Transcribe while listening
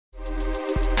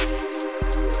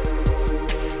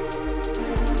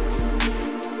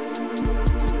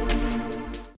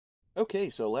Okay,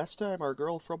 so last time our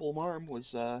girl Frubble Marm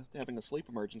was having a sleep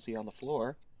emergency on the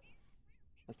floor.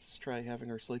 Let's try having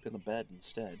her sleep in the bed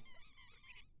instead.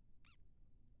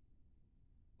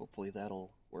 Hopefully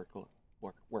that'll work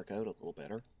out a little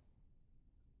better.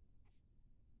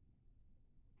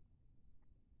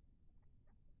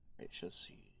 Right, so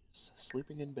she's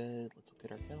sleeping in bed. Let's look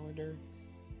at our calendar.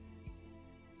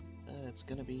 It's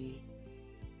gonna be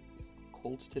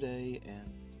cold today,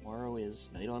 and tomorrow is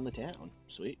night on the town.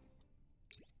 Sweet.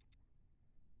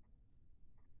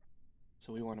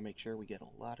 So we want to make sure we get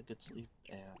a lot of good sleep,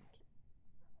 and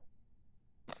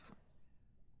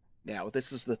now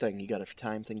this is the thing, you gotta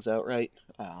time things out right.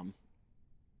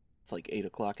 It's like 8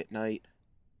 o'clock at night.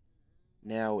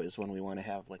 Now is when we want to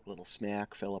have like a little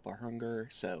snack, fill up our hunger,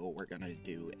 so we're gonna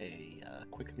do a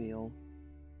quick meal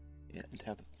and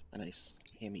have a nice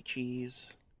hammy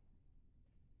cheese.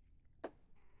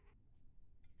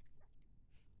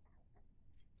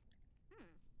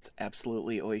 It's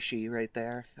absolutely oishi right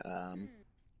there.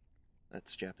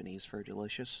 That's Japanese for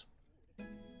delicious.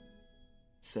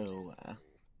 So,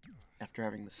 after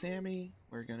having the Sammy,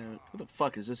 we're gonna... Who the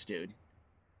fuck is this dude?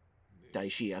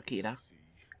 Daishi Akira?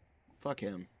 Fuck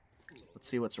him. Let's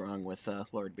see what's wrong with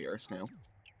Lord Beerus now.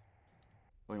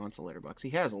 Oh, he wants a litter box.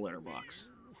 He has a litter box.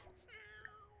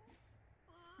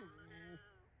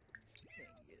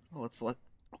 Well,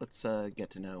 let's get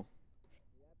to know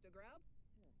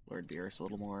Lord Beerus a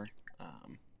little more.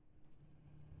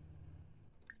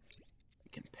 We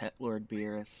can pet Lord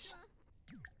Beerus,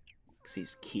 because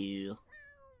he's cute.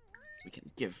 We can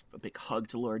give a big hug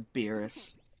to Lord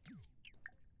Beerus.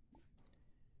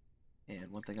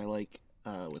 And one thing I like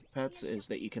with pets is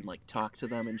that you can, like, talk to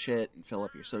them and shit and fill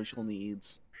up your social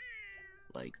needs.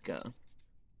 Like,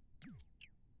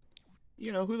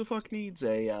 you know, who the fuck needs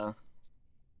a,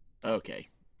 Okay,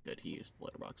 good, he used the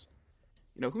letterbox.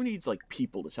 You know, who needs, like,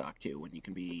 people to talk to when you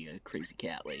can be a crazy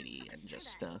cat lady and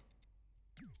just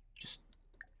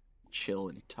chill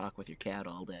and talk with your cat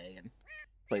all day and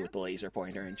play with the laser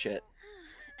pointer and shit.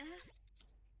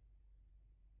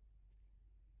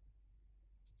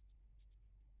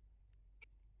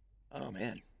 Oh,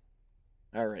 man.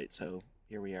 Alright, so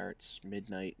here we are. It's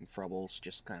midnight and Frubble's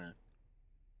just kind of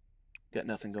got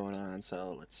nothing going on,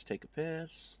 so let's take a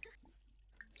piss.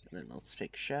 And then let's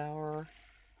take a shower.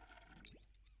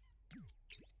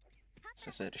 So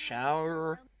I said a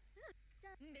shower.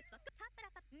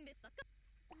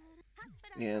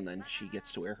 And then she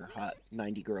gets to wear her hot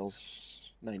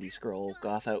 90s girl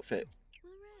goth outfit.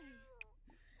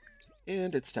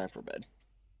 And it's time for bed.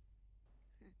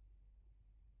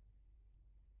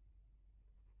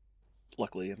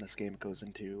 Luckily, in this game, it goes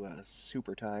into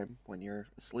super time when you're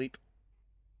asleep.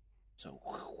 So...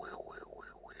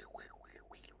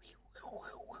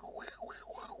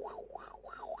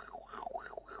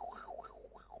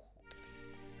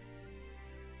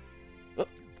 Oh.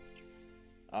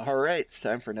 Alright, it's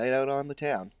time for night out on the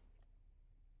town.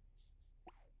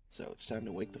 So it's time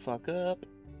to wake the fuck up.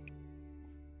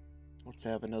 Let's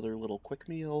have another little quick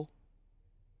meal.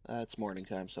 It's morning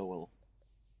time, so we'll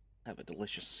have a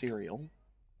delicious cereal.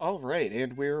 Alright,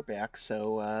 and we're back,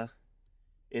 so,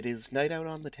 it is night out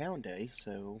on the town day,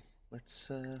 so let's,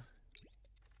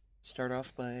 start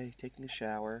off by taking a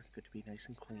shower. Good to be nice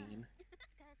and clean.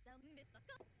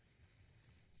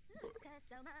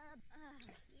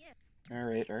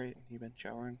 Alright, you've been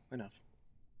showering enough.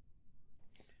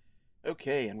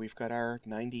 Okay, and we've got our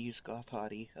 90s goth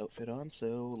hottie outfit on,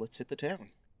 so let's hit the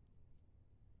town.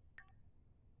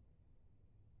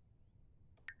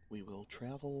 We will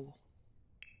travel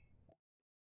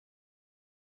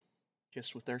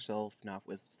just with ourselves, not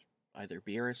with either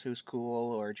Beerus, who's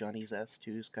cool, or Johnny Zest,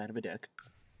 who's kind of a dick.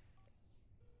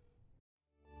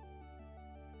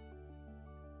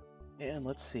 And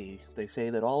let's see, they say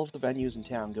that all of the venues in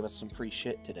town give us some free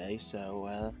shit today,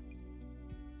 so,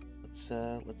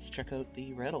 let's check out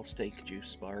the Rattlesnake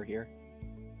Juice bar here.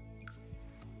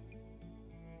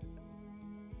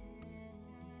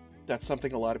 That's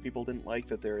something a lot of people didn't like,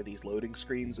 that there are these loading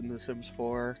screens in The Sims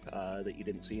 4 that you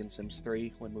didn't see in Sims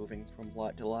 3 when moving from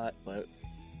lot to lot, but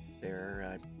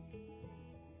they're,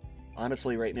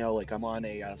 honestly, right now, like, I'm on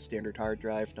a standard hard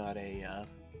drive, not a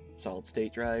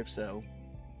solid-state drive, so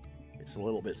it's a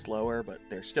little bit slower, but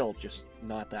they're still just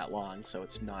not that long, so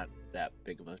it's not that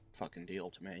big of a fucking deal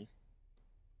to me.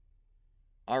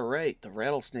 Alright, the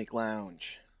Rattlesnake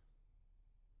Lounge.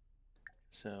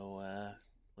 So,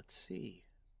 let's see.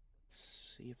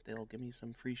 Let's see if they'll give me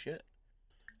some free shit.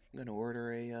 I'm gonna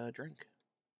order a drink.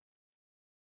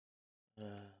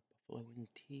 Buffalo wing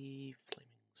tea,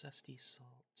 flaming zesty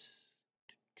salt.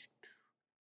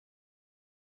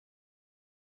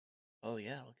 Oh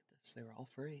yeah, look at because they're all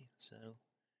free. So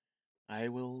I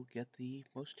will get the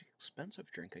most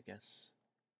expensive drink, I guess.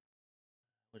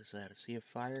 What is that? A Sea of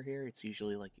Fire here? It's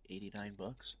usually like 89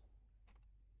 bucks.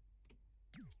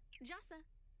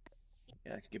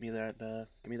 Yeah, give me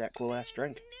that cool ass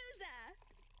drink.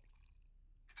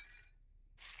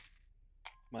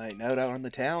 My night out on the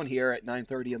town here at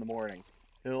 9:30 in the morning.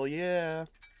 Hell yeah!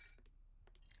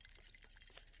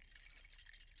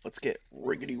 Let's get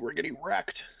riggedy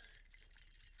wrecked.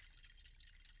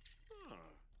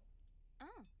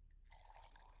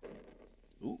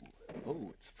 Ooh,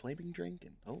 oh, it's a flaming drink,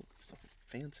 and oh, it's something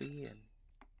fancy, and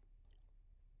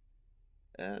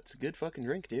it's a good fucking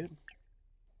drink, dude.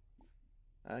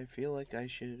 I feel like I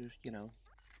should, you know,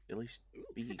 at least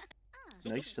be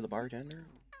nice to the bartender.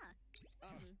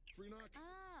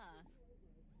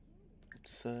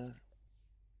 Let's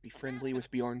be friendly with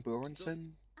Bjorn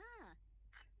Bjornsson.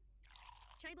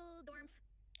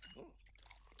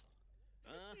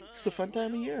 It's the fun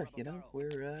time of year, you know.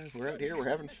 We're out here, we're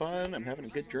having fun. I'm having a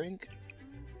good drink.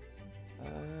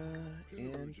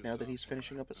 And now that he's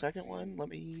finishing up a second one, let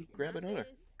me grab another.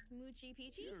 Let's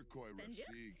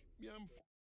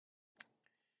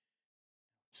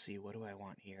see, what do I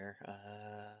want here?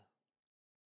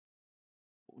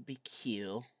 What would be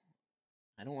cute?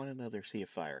 I don't want another Sea of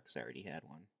Fire because I already had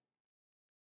one.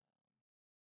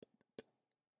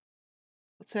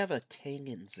 Let's have a Tang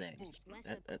and Zing.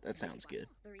 That sounds good.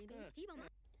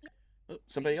 Oh,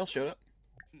 somebody else showed up.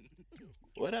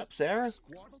 What up, Sarah?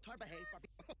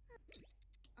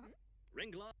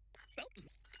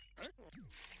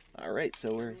 Alright,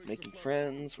 so we're making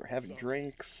friends, we're having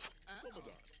drinks.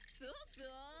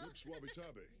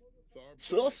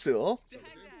 So.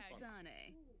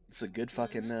 It's a good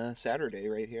fucking Saturday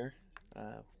right here.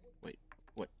 Wait,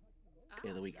 what day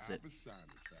of the week is it?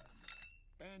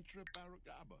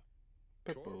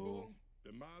 Purple.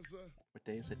 What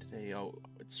day is it today? Oh,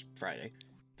 it's Friday.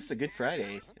 This is a good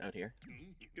Friday out here.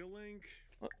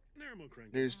 Oh,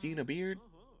 there's Dina Beard.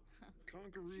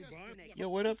 Yo,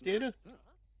 what up, Dina?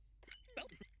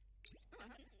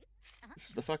 This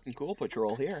is the fucking cool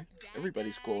patrol here.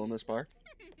 Everybody's cool in this bar.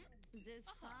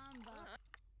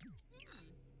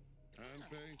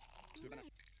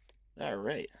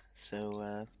 Alright,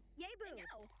 so,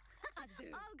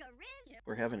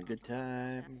 we're having a good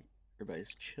time.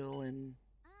 Everybody's chilling.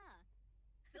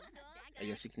 I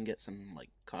guess you can get some, like,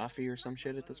 coffee or some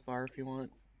shit at this bar if you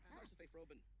want.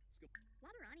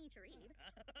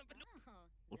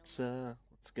 Let's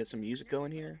get some music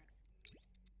going here.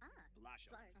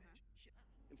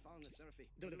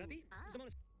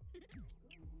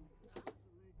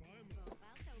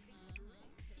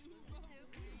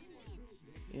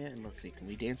 Yeah, and let's see, can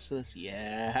we dance to this?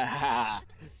 Yeah!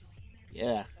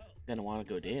 Yeah, gonna want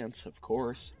to go dance, of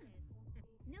course.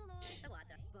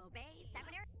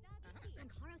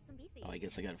 Oh, I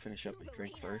guess I gotta finish up my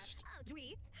drink first.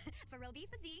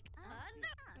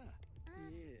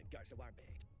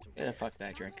 Yeah, fuck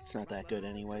that drink, it's not that good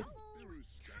anyway.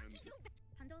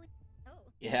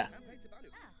 Yeah.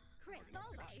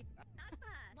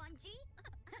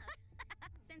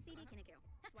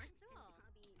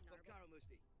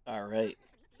 Alright,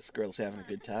 this girl's having a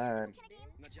good time.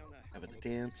 Having a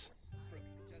dance.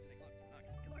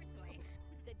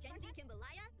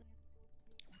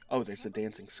 Oh, there's a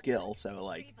dancing skill, so,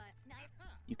 like,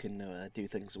 you can do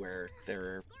things where there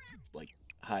are, like,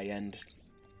 high-end...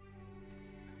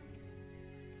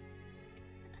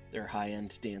 There are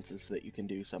high-end dances that you can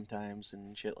do sometimes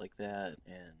and shit like that,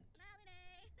 and...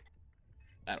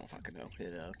 I don't fucking know.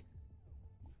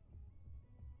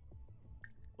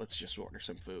 Let's just order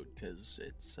some food, because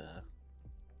it's,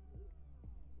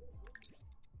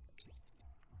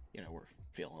 you know, we're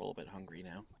feeling a little bit hungry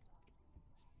now.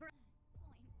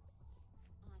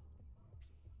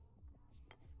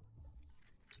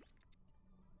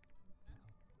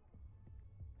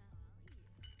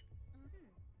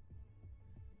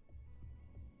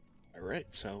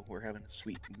 Alright, so we're having a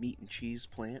sweet meat and cheese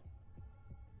plump.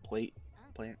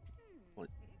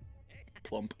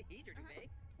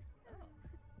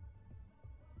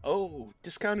 Oh,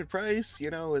 discounted price, you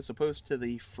know, as opposed to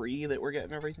the free that we're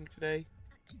getting everything today.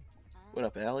 What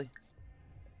up, Allie?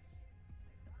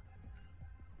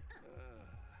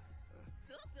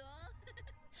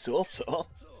 Sul.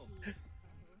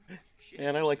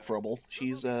 And I like Frubble.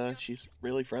 She's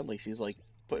really friendly. She's like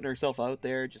putting herself out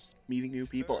there, just meeting new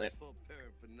people. And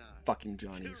fucking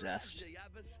Johnny Zest.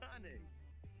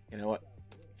 You know what?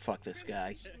 Fuck this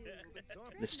guy.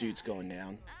 This dude's going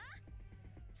down.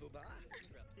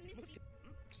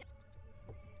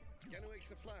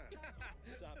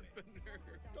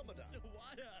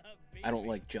 I don't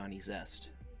like Johnny Zest.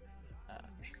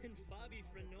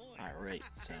 Alright,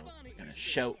 so we're gonna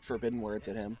shout forbidden words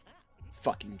at him.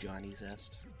 Fucking Johnny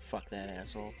Zest. Fuck that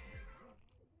asshole.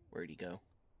 Where'd he go?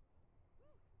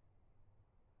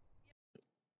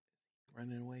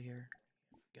 Running away here?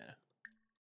 Gotta.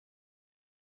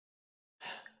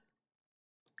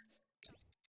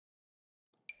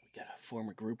 We gotta form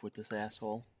a group with this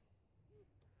asshole.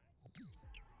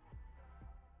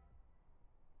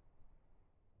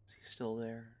 Is he still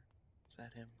there? Is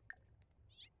that him?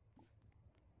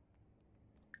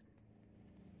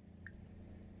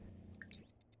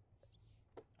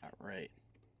 Alright.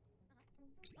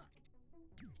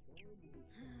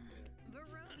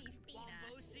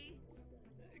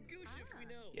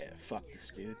 Yeah, fuck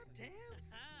this dude.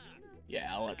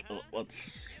 Yeah,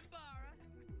 let's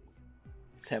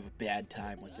have a bad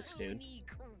time with this dude.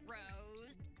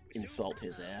 Insult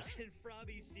his ass.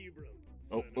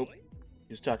 Oh, he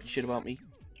was talking shit about me.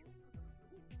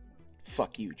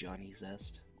 Fuck you, Johnny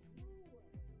Zest.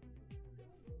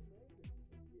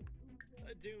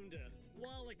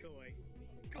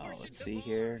 Oh, let's see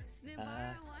here.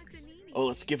 Oh,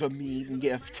 let's give a mean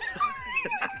gift.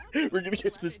 We're gonna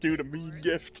give this dude a mean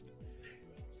gift.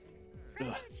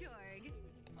 Ugh.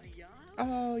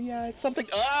 Oh, yeah, it's something.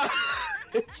 Ah!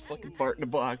 It's fucking fart in a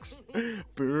box.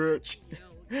 Bitch.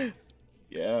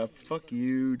 Yeah, fuck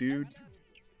you, dude.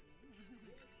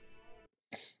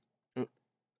 Oh,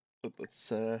 let's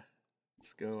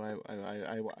go.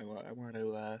 I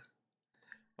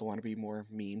want to be more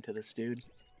mean to this dude.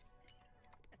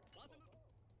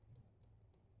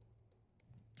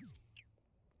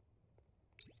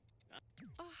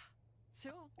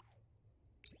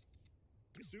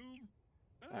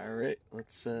 Alright,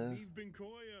 let's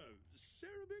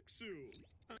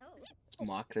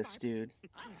mock this dude.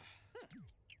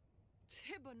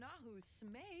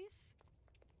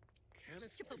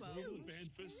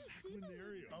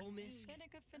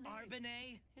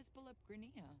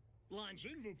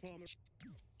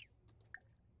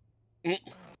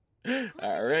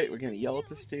 Alright, we're gonna yell at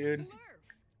this dude.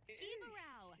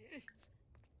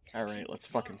 Alright, let's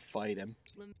fucking fight him.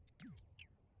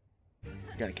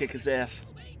 Gotta kick his ass.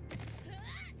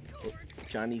 Oh,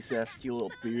 Johnny Zest, you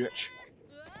little bitch.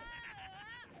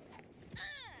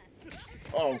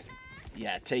 Oh,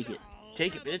 yeah, take it.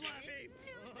 Take it, bitch.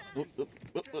 Whoop, whoop,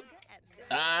 whoop, whoop.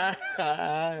 Ah,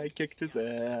 I kicked his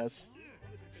ass.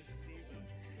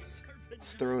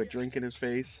 Let's throw a drink in his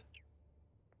face.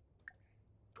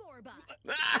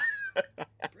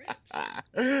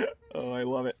 Oh, I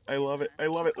love it. I love it. I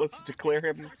love it. Let's declare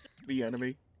him the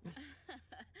enemy.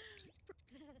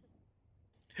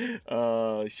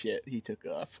 Oh, shit. He took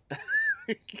off.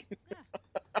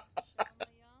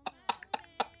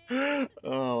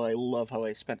 Oh, I love how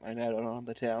I spent my night on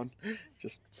the town.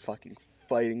 Just fucking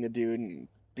fighting a dude and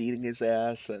beating his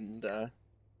ass and,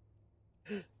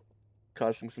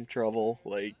 causing some trouble.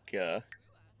 Like, let's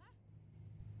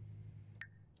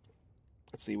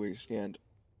see where you stand.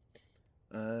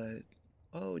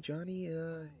 Oh, Johnny,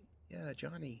 yeah,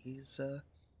 Johnny, he's,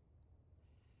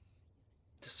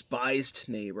 despised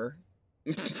neighbor.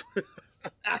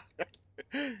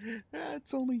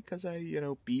 It's only because I,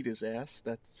 beat his ass.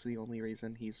 That's the only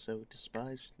reason he's so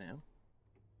despised now.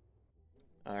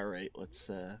 Alright, let's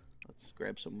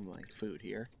grab some of my food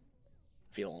here.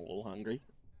 Feeling a little hungry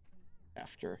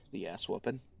after the ass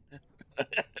whooping.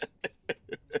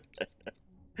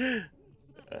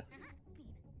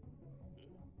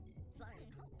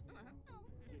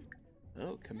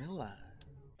 Oh, Camilla.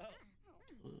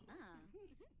 Ooh.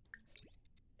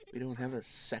 We don't have a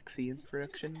sexy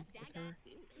introduction with her?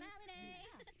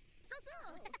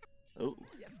 Oh.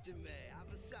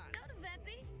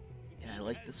 Yeah, I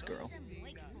like this girl.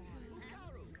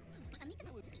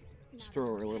 Let's throw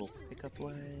her a little pickup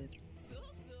line.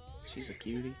 She's a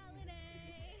cutie.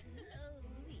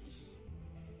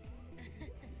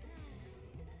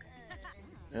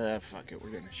 Fuck it,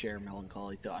 we're gonna share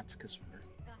melancholy thoughts because we're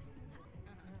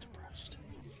depressed.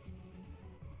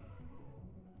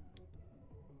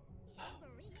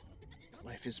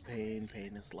 Life is pain,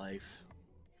 pain is life,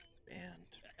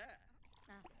 and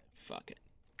fuck it,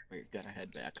 we're gonna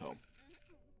head back home.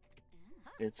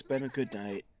 It's been a good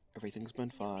night, everything's been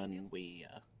fun, we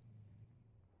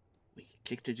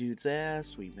kicked a dude's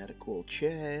ass, we met a cool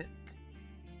chick,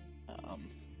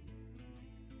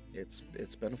 it's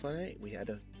been a fun night. We had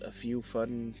a few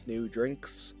fun new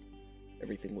drinks,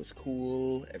 everything was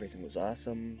cool, everything was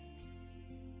awesome.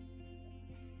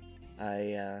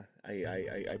 I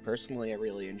personally, I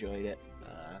really enjoyed it.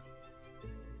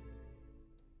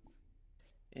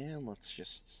 And let's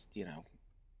just,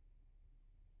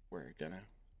 we're gonna,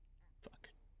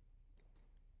 fuck.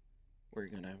 we're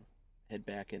gonna head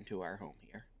back into our home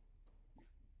here.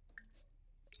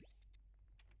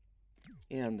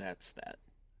 And that's that.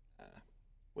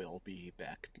 We'll be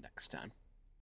back next time.